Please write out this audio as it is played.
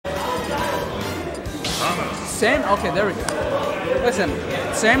Sam. Okay, there we go. Listen,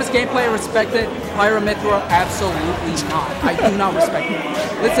 Samus gameplay, I respect it. Pyra Mythra, absolutely not. I do not respect it.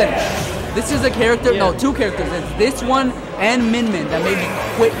 Listen, this is a character. No, two characters. It's this one and Min Min that made me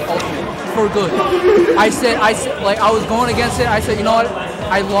quit Ultimate for good. I said, like, I was going against it. I said, you know what?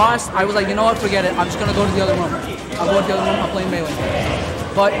 I lost. I was like, you know what? Forget it. I'm just gonna go to the other room. I'm going to the other room. I'm playing melee.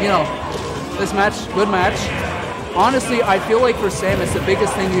 But you know, this match, good match. Honestly, I feel like for Samus, the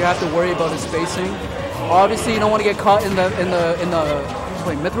biggest thing you have to worry about is spacing. Obviously, you don't want to get caught in the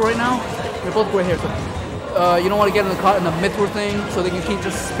wait, Mythra right now? They're both right here. So, you don't want to get caught in the Mythra thing, so they can keep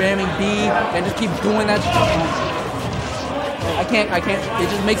just spamming B and just keep doing that. I can't. It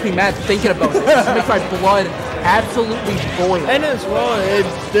just makes me mad thinking about it. It just makes my blood absolutely boil. And as well,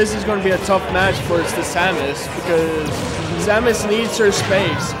 this is going to be a tough match for the Samus because Samus needs her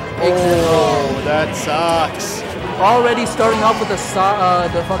space. Oh, that sucks. Already starting off with the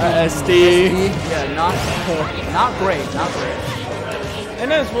fucking SD. Yeah, not great.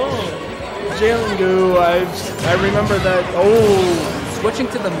 And as well, Jalengu, I remember that. Oh, switching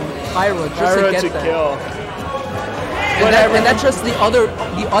to the Pyra just to get that. Kill. And that's just the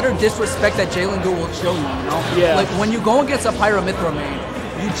utter disrespect that Jalengu will show you. You know, yeah. Like when you go against a Pyra Mythra main,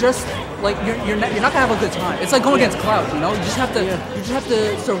 you just like you're not gonna have a good time. It's like going against Cloud. You know, you just have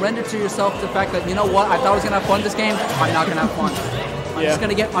to surrender to yourself the fact that, you know what, I thought I was gonna have fun this game. I'm not gonna have fun. I'm just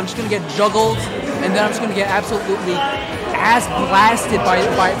gonna get juggled, and then I'm just gonna get absolutely ass blasted by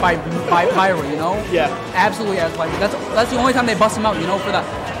Pyra, you know? Yeah. Absolutely ass blasted. That's the only time they bust him out, you know, for that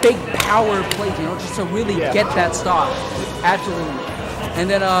big power plays, you know, just to really get that stock. Absolutely. And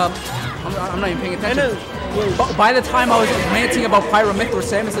then I'm not even paying attention. By the time I was ranting about Pyra Mythra,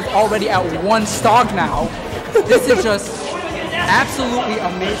 Samus is already at 1 stock now. This is just absolutely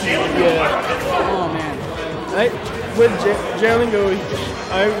amazing. Yeah. Oh man. With Jalengu,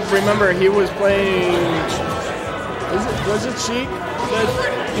 I remember he was playing. Was it Sheik that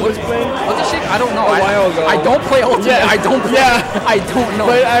he was playing? Was it Sheik? I don't know. A while ago. I don't play Ultimate. Yeah. I don't know.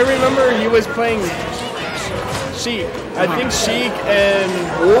 But I remember he was playing Sheik. I think Sheik and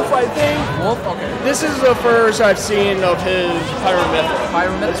Wolf, I think. Wolf? Okay. This is the first I've seen of his Pyra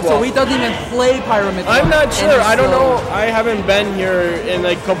Mythra. So he doesn't even play Pyra Mythra. I'm not sure. I don't know. I haven't been here in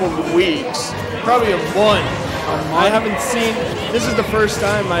like a couple of weeks. Probably a month. I haven't seen. This is the first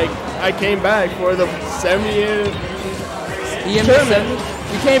time I came back for the 70th EMU 70.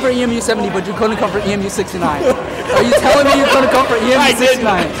 You came for EMU 70, but you couldn't come for EMU 69. Are you telling me you couldn't come for EMU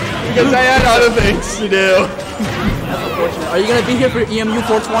 69? Because I had other things to do. That's unfortunate. Are you gonna be here for EMU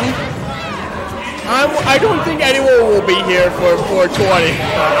 420? I don't think anyone will be here for 420.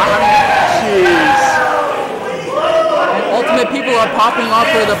 Jeez. Ultimate people are popping up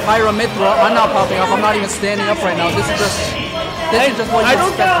for the Pyra Mythra. I'm not popping up. I'm not even standing up right now. This is just what you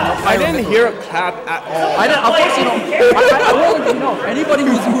expect. I didn't hear a clap at all. Of course you don't. I will let you know. Anybody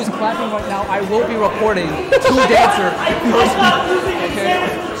who's clapping right now, I will be recording to Dancer personally. Okay.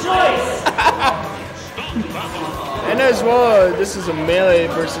 And as well, this is a melee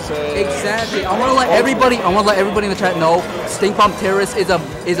versus a. Exactly. I want to let everybody in the chat know Stink Bomb Terrorist is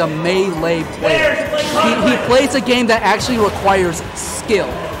a melee player. He plays a game that actually requires skill,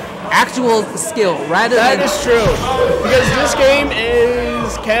 actual skill, rather than. That is true. Because this game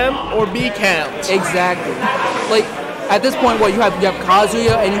is camp or be camped. Exactly. Like at this point, what you have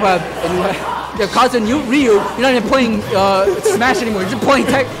Kazuya and you have Kazuya and Ryu. You're not even playing Smash anymore. You're just playing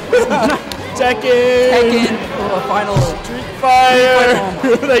Tekken, Final Street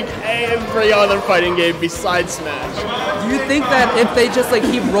Fighter, like every other fighting game besides Smash. Do you think that if they just like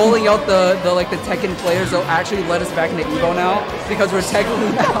keep rolling out the Tekken players, they'll actually let us back into Evo now? Because we're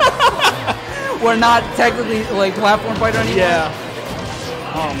technically we're not technically like platform fighter anymore. Yeah.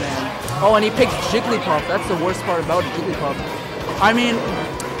 Oh man. Oh, and he picked Jigglypuff. That's the worst part about Jigglypuff. I mean,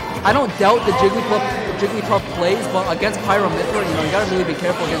 I don't doubt the Jigglypuff plays, but against Pyra Mythra, you know, you gotta really be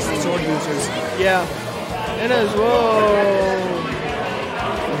careful against the sword users. Yeah. And as well,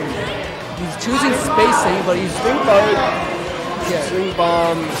 he's choosing spacing, but he's String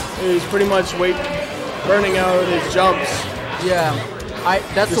Bomb is pretty much burning out his jumps. Yeah.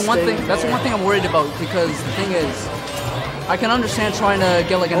 That's the one thing I'm worried about, because the thing is, I can understand trying to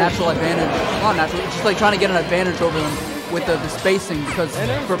get like a natural advantage. Not natural, just like trying to get an advantage over them with the spacing, because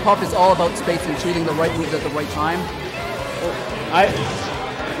for Puff it's all about spacing, choosing the right moves at the right time.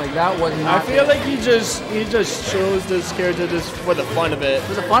 Like that was not. I feel like he just chose this character just for the fun of it.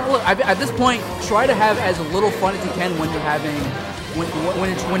 For the fun, look, at this point, try to have as little fun as you can when you're having when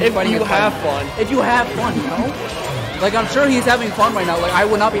you're fighting. If you have fun. If you have fun, you know. Like I'm sure he's having fun right now. Like I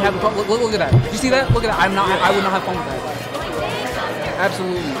would not be having fun. Look at that. You see that? Look at that. I would not have fun with that.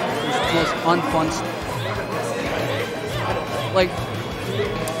 Absolutely, it's the most unfun stuff. like,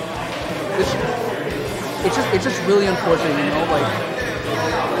 it's just really unfortunate, you know, like.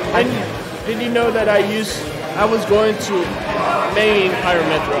 Did you know that I was going to main Pyra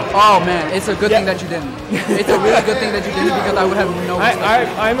Mythra? Oh man, it's a good thing that you didn't. It's a really good thing that you didn't because I would have no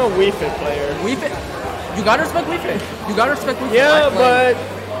respect. I'm a Wii Fit player. Wii Fit? You gotta respect Wii Fit. You gotta respect Wii Fit. Yeah, but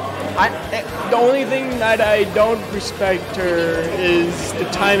the only thing that I don't respect her is the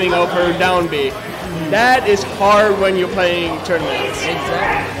timing of her down B. That is hard when you're playing tournaments.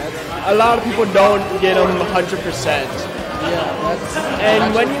 Exactly. A lot of people don't get them 100%. Yeah,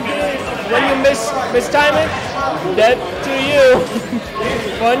 and when you mistime it, that to you.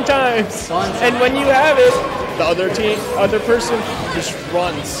 Fun times. And when you have it, the other person just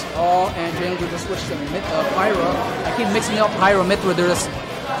runs. Oh, and Jalengu just switched to Pyra. I keep mixing up Pyra, Mythra. They're the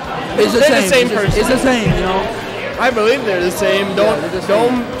same person. It's the same, you know. I believe they're the same. Don't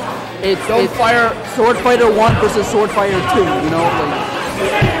fire Sword Fighter 1 versus Sword Fighter 2, you know, like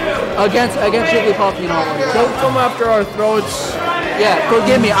against Jigglypuff, you know. Like, don't come after our throats. Yeah,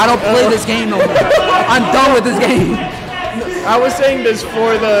 forgive me. I don't play this game no more. I'm done with this game. I was saying this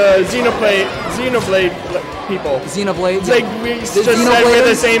for the Xenoblade people. Xenoblade. It's like we just said we're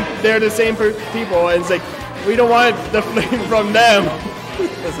the same. They're the same people, and it's like we don't want the flame from them.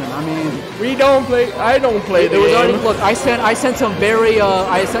 Listen, I mean, I don't play the game. Look, I sent some very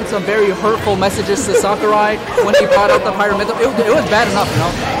hurtful messages to Sakurai when he brought out the Pyra Mythra. It was bad enough, you know.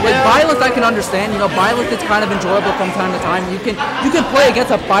 Like violence, I can understand. You know, violence is kind of enjoyable from time to time. You can play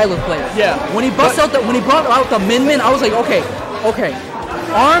against a violent player. Yeah. When he brought out the Min Min, I was like, okay.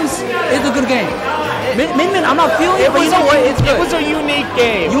 Arms is a good game. Min Min, I'm not feeling it, but you know what? It's good. It was a unique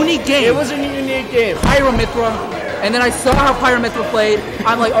game. It was a unique game. Pyra Mythra. And then I saw how Pyra Mythra played.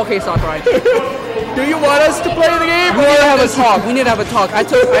 I'm like, okay, Sakurai. Do you want us to play the game? We need to have a talk. We need to have a talk. I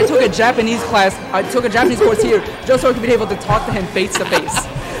took a Japanese class. I took a Japanese course here just so I could be able to talk to him face to face.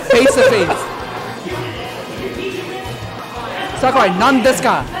 Face to face. Sakurai, nan desu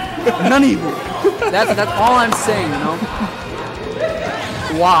ka? Nani? That's all I'm saying, you know.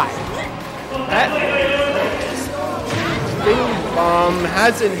 Why? Bing Bomb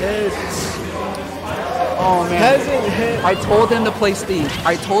hasn't hit. Oh man. Hasn't hit. I told him to play Steve.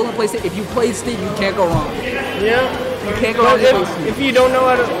 If you play Steve, you can't go wrong. Yeah. You can't go wrong if you don't know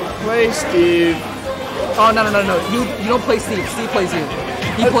how to play Steve. Oh no. You don't play Steve. Steve plays you.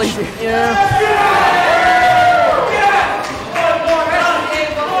 He plays you. Yeah.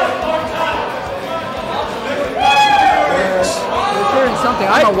 Something.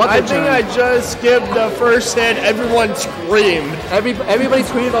 I don't know what I think I just skipped the first hit. Everyone screamed. Everybody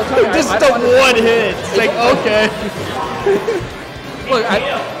screamed about something. Just the one hit. It's like, okay. Look,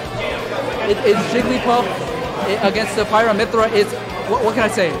 it's Jigglypuff against the Pyra Mythra. It's what can I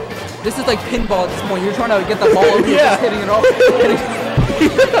say? This is like pinball at this point. You're trying to get the ball over, you're just hitting it off.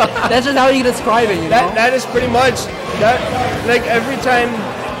 That's just how you describe it, you know? That is pretty much that. Like every time.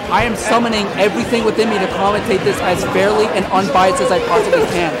 I am summoning everything within me to commentate this as fairly and unbiased as I possibly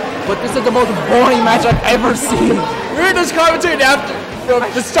can. But this is the most boring match I've ever seen. We're just commentating after,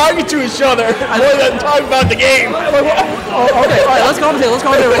 just talking to each other more than talking about the game. Oh, okay, all right, let's commentate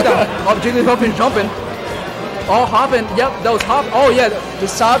right now. Oh, Jigglypuff is jumping. Oh, hopping. Yep, those hop. Oh, yeah. The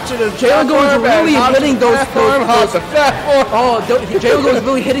hop to the Jalengu is really hitting those. Oh, Jalengu is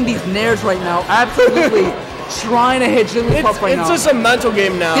really hitting these nairs right now. Absolutely. Trying to hit Jigglypuff right now. It's just a mental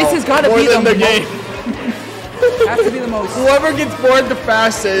game now. This has got to be the game. Has to be the most. Whoever gets bored the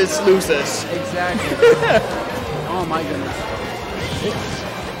fastest loses. Exactly. Oh my goodness.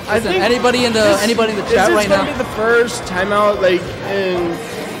 I think anybody in the chat right now. This is gonna be the first timeout like in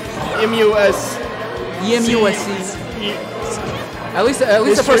EMUSC. At least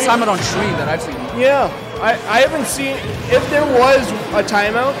the first timeout on stream that I've seen. Yeah, I haven't seen. If there was a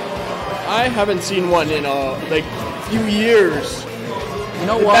timeout. I haven't seen one in like few years. You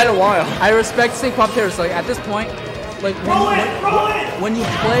know what? It's been a while. I respect Sync Pop Terrors. Like at this point, like when you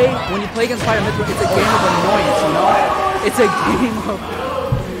play against Pyra Mythra, it's a game of annoyance. You know, it's a game of.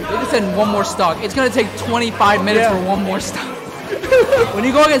 They just said one more stock. It's gonna take 25 minutes for one more stock. When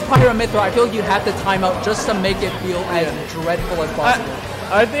you go against Pyra Mythra, I feel like you have to time out just to make it feel as dreadful as possible.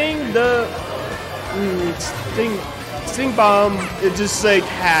 I think the Stink Bomb, it just like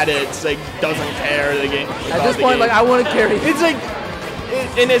had it. It's like doesn't care the game. At this point, like I want to carry. It's like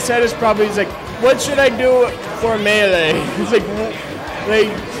in his head is probably like, what should I do for melee? It's like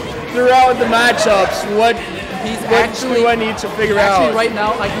throughout the matchups, what do I need to figure out? Actually, right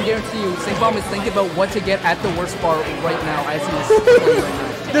now, I can guarantee you, Stink Bomb is thinking about what to get at the worst bar right now as he's playing right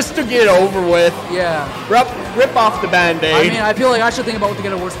now. just to get over with. Yeah. Rip off the Band-Aid. I mean, I feel like I should think about what to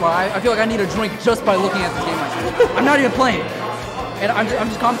get a worse part. I feel like I need a drink just by looking at this game right now. I'm not even playing. And I'm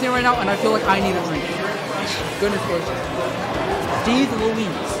just commentating right now, and I feel like I need a drink. Goodness gracious. Jeez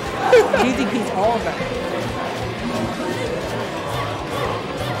Louise. Cheesy Pete's all of that.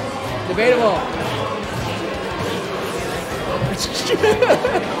 Debatable.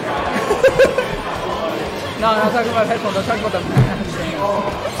 No, I'm not talking about headphones. I'm talking about the mask thing.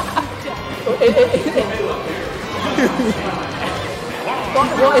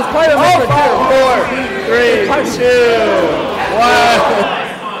 Well, it's part of Mythra too. 4, 3, 2, 1.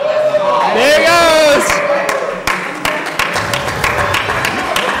 There it goes.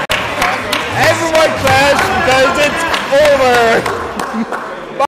 Everyone clash because it's over.